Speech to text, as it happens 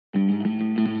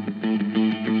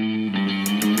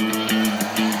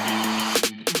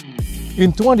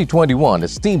In 2021,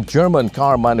 esteemed German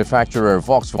car manufacturer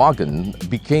Volkswagen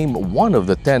became one of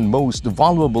the 10 most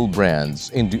valuable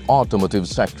brands in the automotive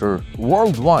sector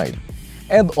worldwide.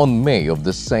 And on May of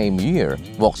the same year,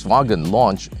 Volkswagen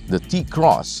launched the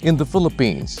T-Cross in the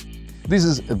Philippines. This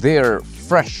is their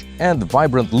fresh and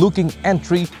vibrant-looking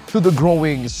entry to the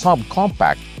growing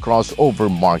subcompact crossover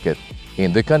market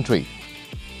in the country.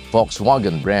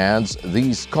 Volkswagen brands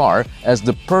this car as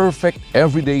the perfect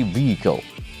everyday vehicle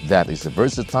that is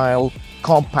versatile,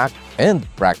 compact, and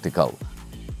practical.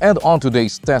 And on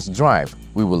today's test drive,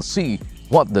 we will see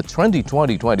what the trendy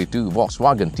 2022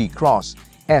 Volkswagen T-Cross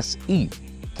SE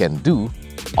can do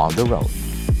on the road.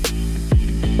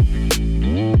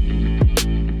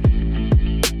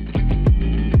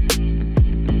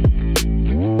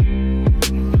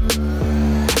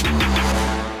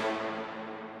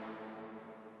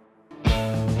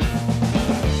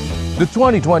 The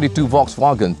 2022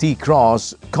 Volkswagen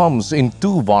T-Cross comes in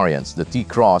two variants, the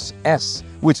T-Cross S,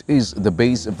 which is the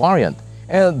base variant,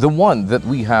 and the one that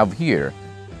we have here.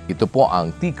 Ito po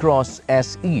ang T-Cross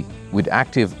SE with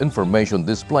Active Information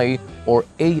Display or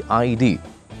AID.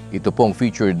 Ito pong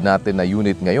featured natin na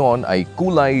unit ngayon ay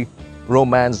kulay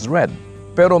romance red.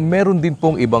 Pero meron din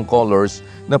pong ibang colors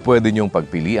na pwede niyong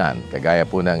pagpilian, kagaya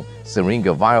po ng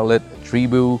Syringa Violet,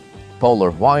 Tribu, Polar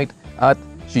White at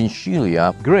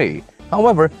Chinchilla Gray.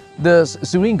 However, the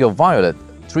Syringa Violet,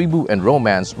 Tribu, and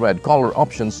Romance Red color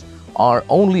options are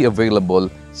only available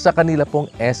sa kanila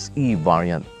pong SE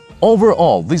variant.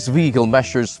 Overall, this vehicle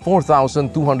measures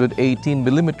 4,218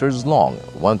 mm long,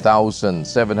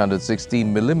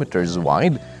 1,716 mm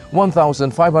wide,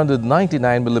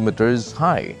 1,599 mm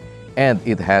high, and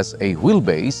it has a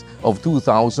wheelbase of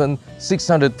 2,651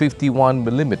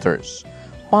 mm.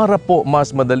 Para po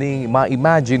mas madaling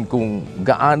ma-imagine kung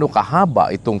gaano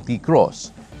kahaba itong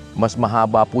T-Cross, mas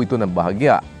mahaba po ito ng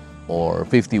bahagya or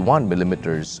 51 mm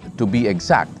to be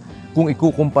exact kung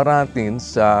ikukumpara natin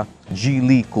sa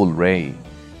Geely Coolray.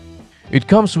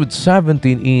 It comes with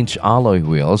 17-inch alloy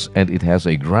wheels and it has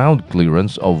a ground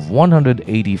clearance of 185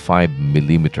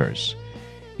 mm.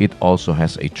 It also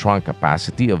has a trunk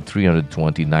capacity of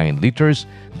 329 liters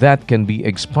that can be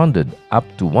expanded up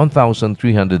to 1,319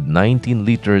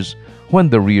 liters when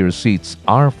the rear seats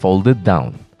are folded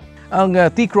down. Ang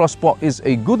T-Cross po is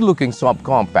a good-looking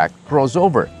subcompact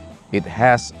crossover. It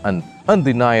has an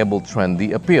undeniable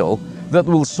trendy appeal that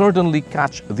will certainly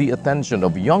catch the attention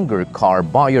of younger car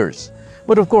buyers.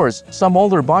 But of course, some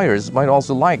older buyers might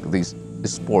also like these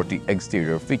sporty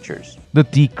exterior features. The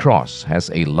T-Cross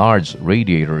has a large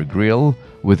radiator grille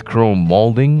with chrome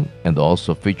molding and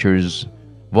also features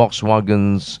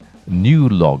Volkswagen's new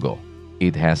logo.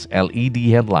 It has LED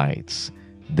headlights,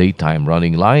 daytime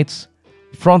running lights,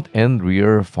 front and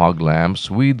rear fog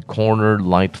lamps with corner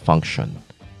light function,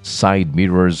 side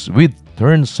mirrors with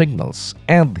turn signals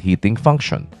and heating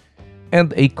function,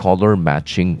 and a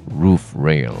color-matching roof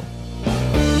rail.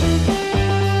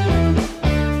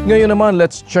 Ngayon naman,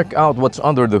 let's check out what's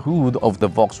under the hood of the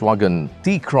Volkswagen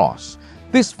T-Cross.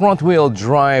 This front-wheel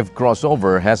drive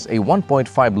crossover has a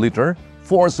 1.5-liter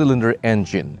four-cylinder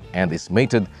engine and is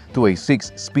mated to a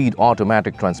 6-speed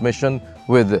automatic transmission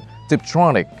with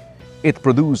Tiptronic. It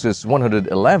produces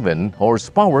 111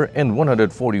 horsepower and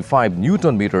 145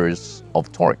 Newton-meters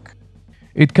of torque.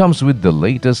 It comes with the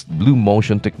latest Blue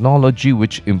Motion technology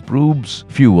which improves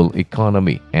fuel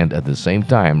economy and at the same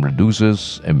time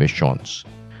reduces emissions.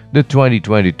 The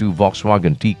 2022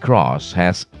 Volkswagen T-Cross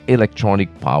has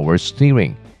electronic power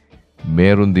steering.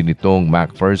 Meron din itong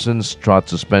McPherson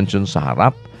strut suspension sa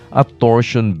harap at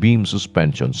torsion beam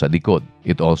suspension sa likod.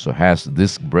 It also has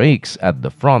disc brakes at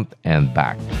the front and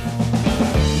back.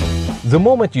 The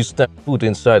moment you step foot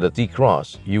inside the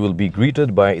T-Cross, you will be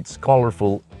greeted by its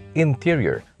colorful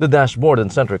interior. The dashboard and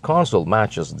center console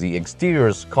matches the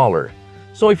exterior's color.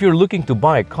 So if you're looking to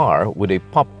buy a car with a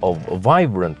pop of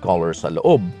vibrant colors sa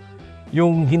loob,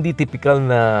 yung hindi typical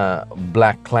na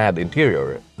black-clad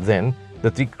interior, then the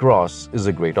T-Cross is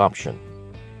a great option.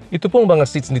 Ito pong mga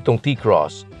seats nitong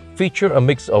T-Cross feature a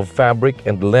mix of fabric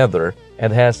and leather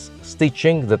and has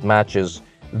stitching that matches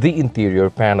the interior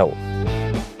panel.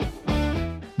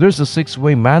 There's a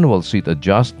 6-way manual seat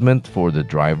adjustment for the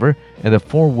driver and a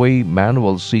 4-way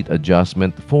manual seat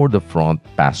adjustment for the front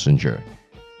passenger.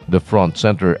 The front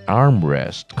center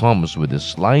armrest comes with a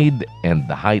slide and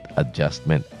the height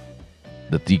adjustment.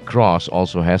 The T-Cross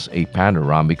also has a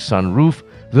panoramic sunroof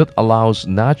that allows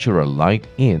natural light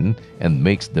in and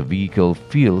makes the vehicle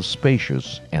feel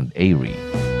spacious and airy.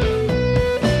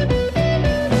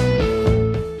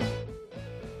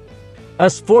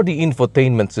 As for the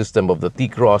infotainment system of the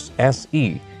T-Cross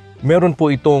SE, Meron po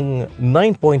itong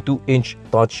 9.2-inch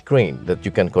touchscreen that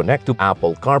you can connect to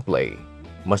Apple CarPlay.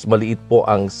 Mas maliit po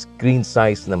ang screen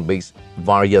size ng base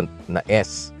variant na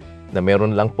S na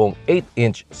meron lang pong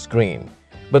 8-inch screen.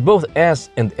 But both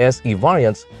S and SE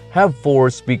variants have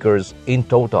 4 speakers in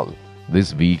total.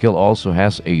 This vehicle also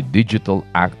has a digital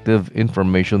active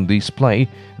information display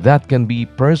that can be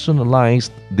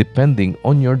personalized depending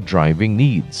on your driving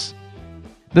needs.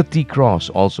 The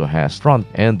T-Cross also has front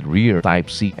and rear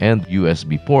Type-C and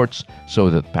USB ports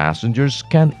so that passengers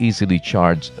can easily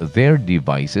charge their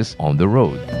devices on the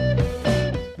road.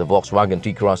 The Volkswagen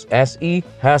T-Cross SE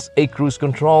has a cruise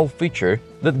control feature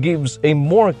that gives a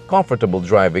more comfortable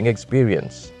driving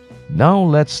experience. Now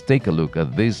let's take a look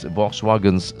at this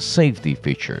Volkswagen's safety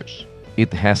features.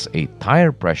 It has a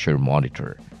tire pressure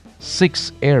monitor,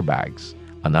 6 airbags,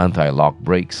 an anti-lock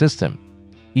brake system,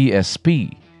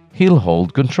 ESP, hill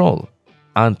hold control,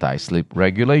 anti-slip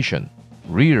regulation,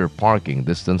 rear parking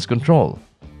distance control,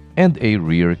 and a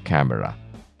rear camera.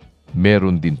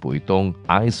 Meron din po itong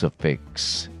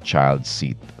ISOFIX child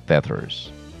seat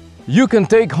tethers. You can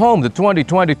take home the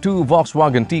 2022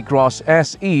 Volkswagen T-Cross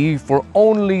SE for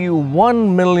only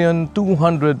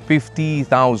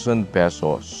 1,250,000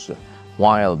 pesos,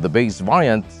 while the base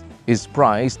variant is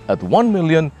priced at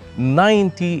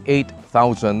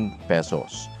 1,098,000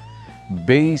 pesos.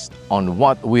 Based on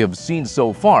what we have seen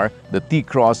so far, the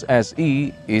T-Cross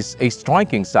SE is a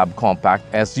striking subcompact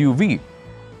SUV.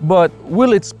 But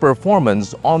will its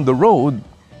performance on the road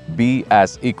be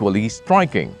as equally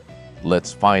striking?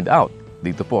 Let's find out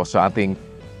dito po sa ating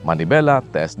Manibela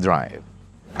Test Drive.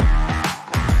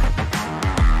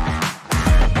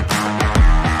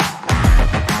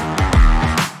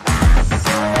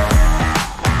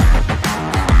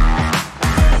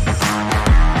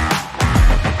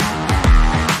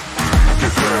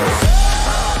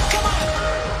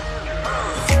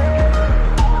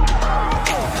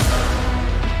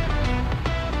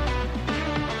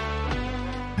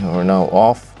 We're now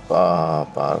off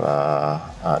para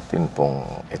atin pong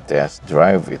i-test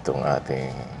drive itong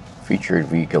ating featured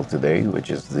vehicle today,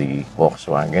 which is the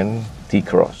Volkswagen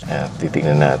T-Cross. At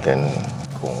titingnan natin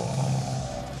kung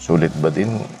sulit ba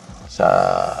din sa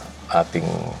ating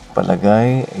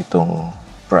palagay itong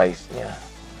price niya.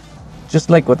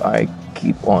 Just like what I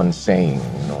keep on saying,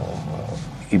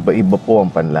 iba-iba po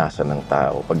ang panlasa ng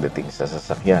tao pagdating sa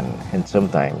sasakyan. And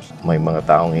sometimes, may mga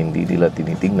taong hindi nila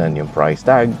tinitingnan yung price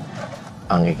tag.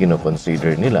 Ang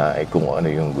ikino-consider nila ay kung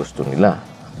ano yung gusto nila.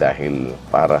 Dahil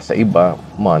para sa iba,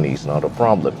 money is not a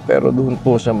problem. Pero doon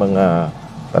po sa mga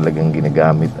talagang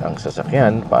ginagamit ang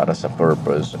sasakyan para sa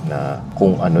purpose na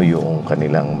kung ano yung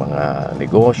kanilang mga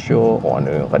negosyo, kung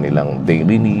ano yung kanilang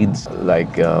daily needs,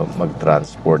 like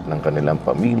mag-transport ng kanilang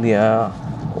pamilya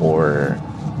or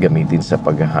gamitin sa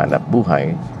paghahanap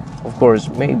buhay. Of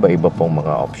course, may iba-iba pong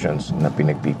mga options na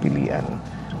pinagpipilian.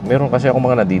 Meron kasi ako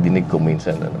mga nadidinig ko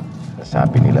minsan,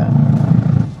 sabi nila,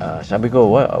 sabi ko,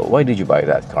 why did you buy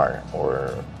that car?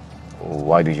 Or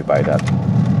why did you buy that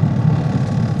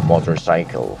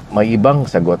motorcycle? May ibang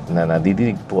sagot na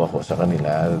nadidinig po ako sa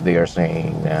kanila. They are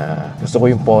saying, gusto ko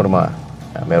yung forma.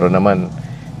 Meron naman,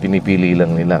 pinipili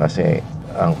lang nila kasi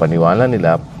ang paniwala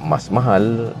nila, mas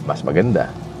mahal, mas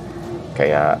maganda.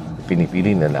 Kaya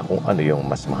pinipili nila kung ano yung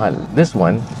mas mahal. This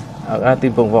one, ang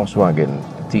ating pong Volkswagen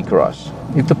T-Cross,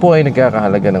 ito po ay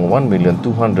nagkakahalaga ng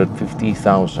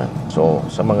 1,250,000. So,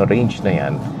 sa mga range na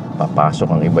yan, papasok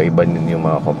ang iba-iba ninyong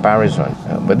mga comparison.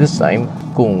 But this time,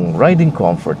 kung riding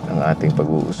comfort ang ating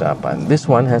pag-uusapan, this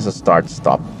one has a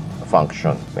start-stop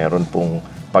function. Meron pong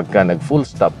pagka nag-full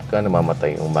stop ka,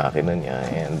 namamatay yung makina niya.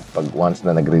 And pag once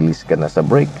na nag-release ka na sa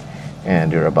brake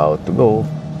and you're about to go,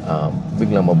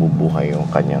 biglang nabubuhay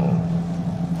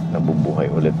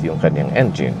ulit yung kanyang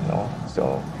engine, no?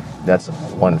 So, that's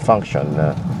one function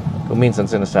na kung minsan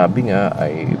sinasabi nga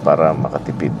ay para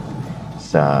makatipid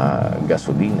sa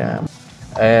gasolina.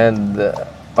 And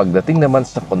pagdating naman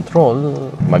sa control,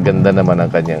 maganda naman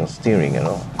ang kanyang steering,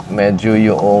 Medyo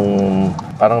yung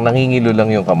parang nangingilo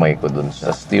lang yung kamay ko dun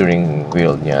sa steering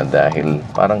wheel niya dahil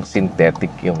parang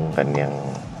synthetic yung kanyang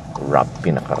wrap,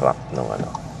 pinaka-wrap ng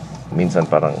Minsan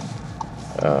parang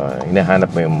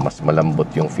hinahanap mo yung mas malambot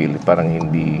yung feel, parang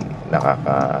hindi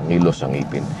nakakangilo sa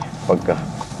ngipin pagka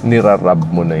nirarab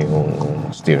mo na yung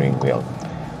steering wheel.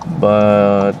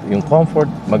 But yung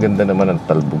comfort, maganda naman ang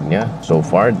talbog niya so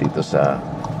far dito sa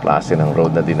klase ng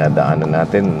road na dinadaanan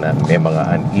natin, na may mga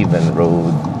uneven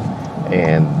road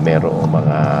and merong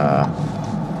mga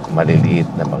maliliit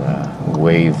na mga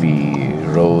wavy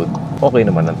road. Okay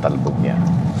naman ang talbog niya.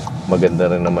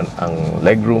 Maganda rin naman ang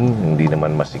legroom, hindi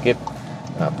naman masikip.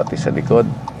 Pati sa likod,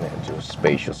 medyo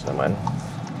spacious naman.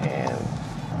 And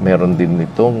meron din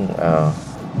itong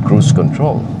cruise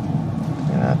control.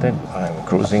 Tingnan natin, I'm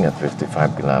cruising at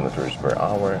 55 kilometers per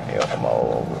hour.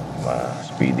 Ayoko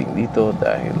ma-speeding dito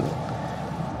dahil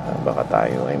baka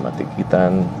tayo ay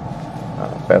matikitan.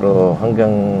 Pero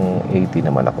hanggang 80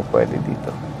 naman ako pwede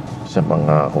dito. Sa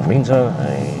mga kung minsan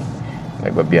ay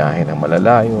nagbabiyahe ng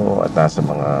malalayo at nasa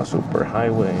mga super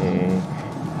highway,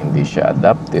 hindi siya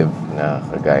adaptive na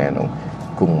kagaya nung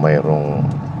kung mayroong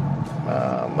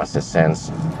masasense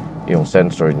yung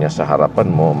sensor niya sa harapan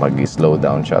mo, mag-slow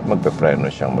down siya at magpepreno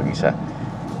siyang mag-isa.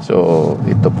 So,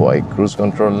 ito po ay cruise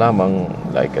control lamang,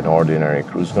 like an ordinary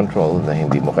cruise control na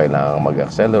hindi mo kailangang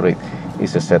mag-accelerate.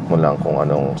 Isa-set mo lang kung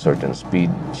anong certain speed.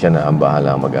 Siya na ang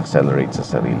bahala mag-accelerate sa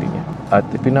sarili niya. At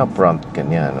pinaprompt ka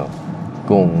niya, no?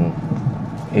 Kung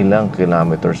ilang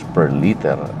kilometers per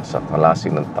liter sa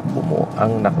klase ng takbo mo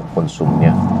ang nakakonsume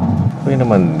niya. Kaya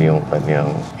naman yung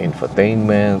kanyang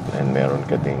infotainment, and meron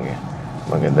ka ding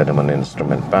maganda naman na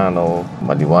instrument panel,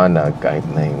 maliwanag kahit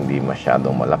na hindi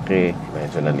masyadong malaki.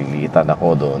 Medyo nalilitan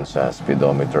ako doon sa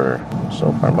speedometer.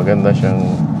 So far maganda siyang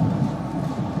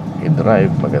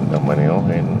i-drive, maganda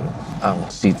maniyohin. Ang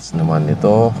seats naman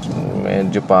nito,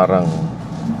 medyo parang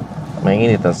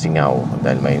mainit ang singaw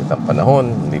dahil mainit ang panahon,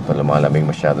 hindi pa lumalamig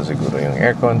masyado siguro yung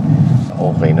aircon.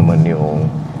 Okay naman yung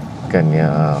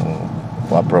kanyang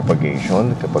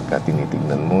propagation kapag ka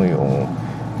tinitignan mo yung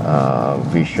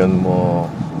vision mo,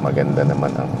 maganda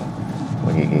naman ang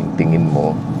magiging tingin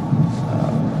mo.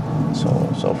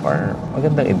 So far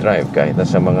magandang i-drive kahit na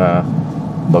sa mga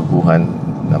baguhan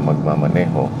na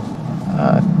magmamaneho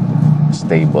at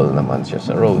stable naman siya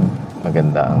sa road.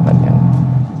 Maganda ang kanyang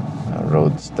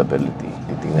road stability.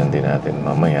 Titingnan din natin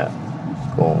mamaya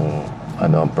kung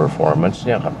ano ang performance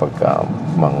niya kapag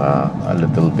mga a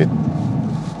little bit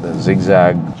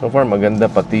zigzag. So far maganda,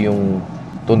 pati yung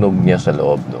tunog niya sa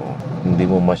loob, no? Hindi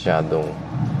mo masyadong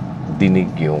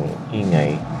dinig yung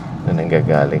ingay na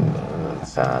nanggagaling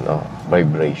sa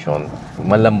vibration.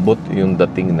 Malambot yung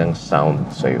dating ng sound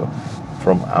sa'yo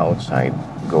from outside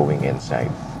going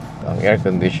inside. Ang air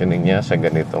conditioning niya sa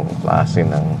ganitong klase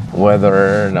ng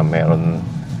weather na meron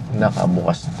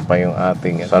nakabukas pa yung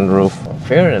ating sunroof,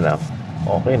 fair enough.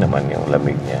 Okay naman yung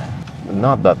lamig niya.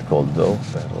 Not that cold though,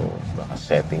 pero baka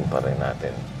setting pa rin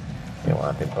natin yung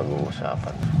ating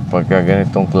pag-uusapan. Pagka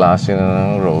ganitong klase na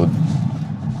ng road,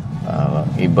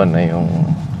 iba na yung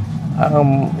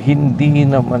hindi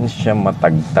naman siya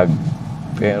matagtag,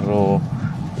 pero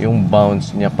yung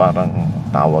bounce niya parang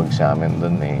tawag sa amin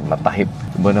doon matahip.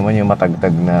 Iba naman yung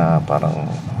matagtag na parang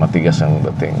matigas ang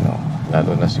dating, no?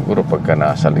 Lalo na siguro pagka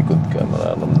nasa likod ka,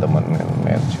 mararamdaman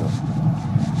medyo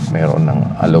meron ng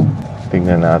alog.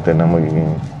 Tingnan natin ang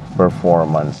magiging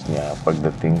performance niya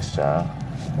pagdating sa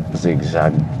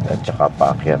zigzag at saka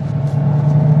paakyat.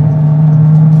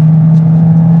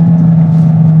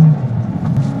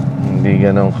 Hindi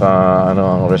ganun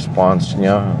ang response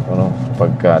niya,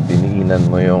 pagka diniinan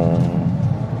mo yung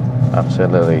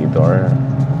accelerator,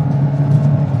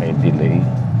 may delay.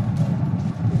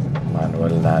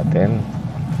 Manual natin.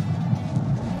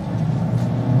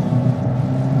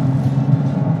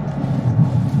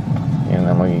 Yan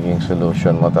ang magiging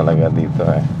solution mo talaga dito,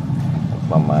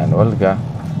 ma-manual ka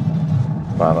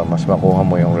para mas makuha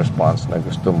mo yung response na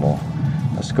gusto mo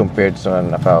as compared sa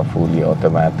naka fully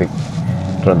automatic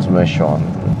transmission.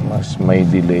 Mas may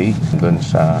delay dun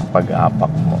sa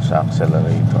pag-apak mo sa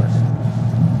accelerator.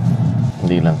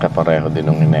 Hindi lang kapareho din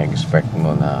nung ina-expect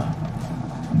mo na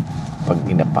pag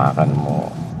inapakan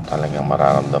mo talagang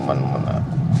mararamdaman mo na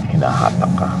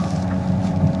hinahatak ka.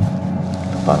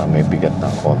 Para may bigat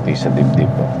ng konti sa dibdib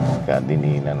mo. Kaya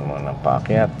dininan mo ng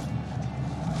paakyat.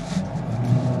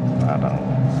 Parang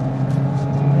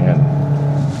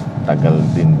tagal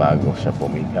din bago siya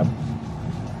pumikap.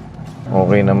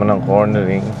 Okay naman ang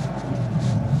cornering,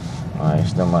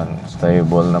 ayos naman,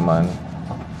 stable naman,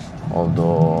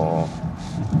 although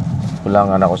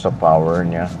kulangan ako sa power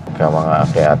niya. Kaya mga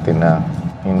akyatin na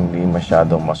hindi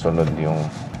masyadong masunod yung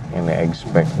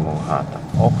ina-expect mong hatak.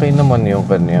 Okay naman yung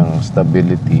kanyang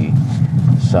stability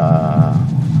sa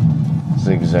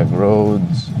zigzag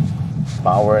roads.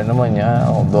 Power naman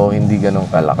niya, although hindi ganun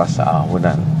kalakas sa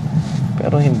ahonan.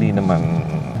 Pero hindi naman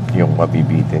yung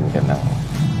mabibitin ka ng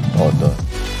todo.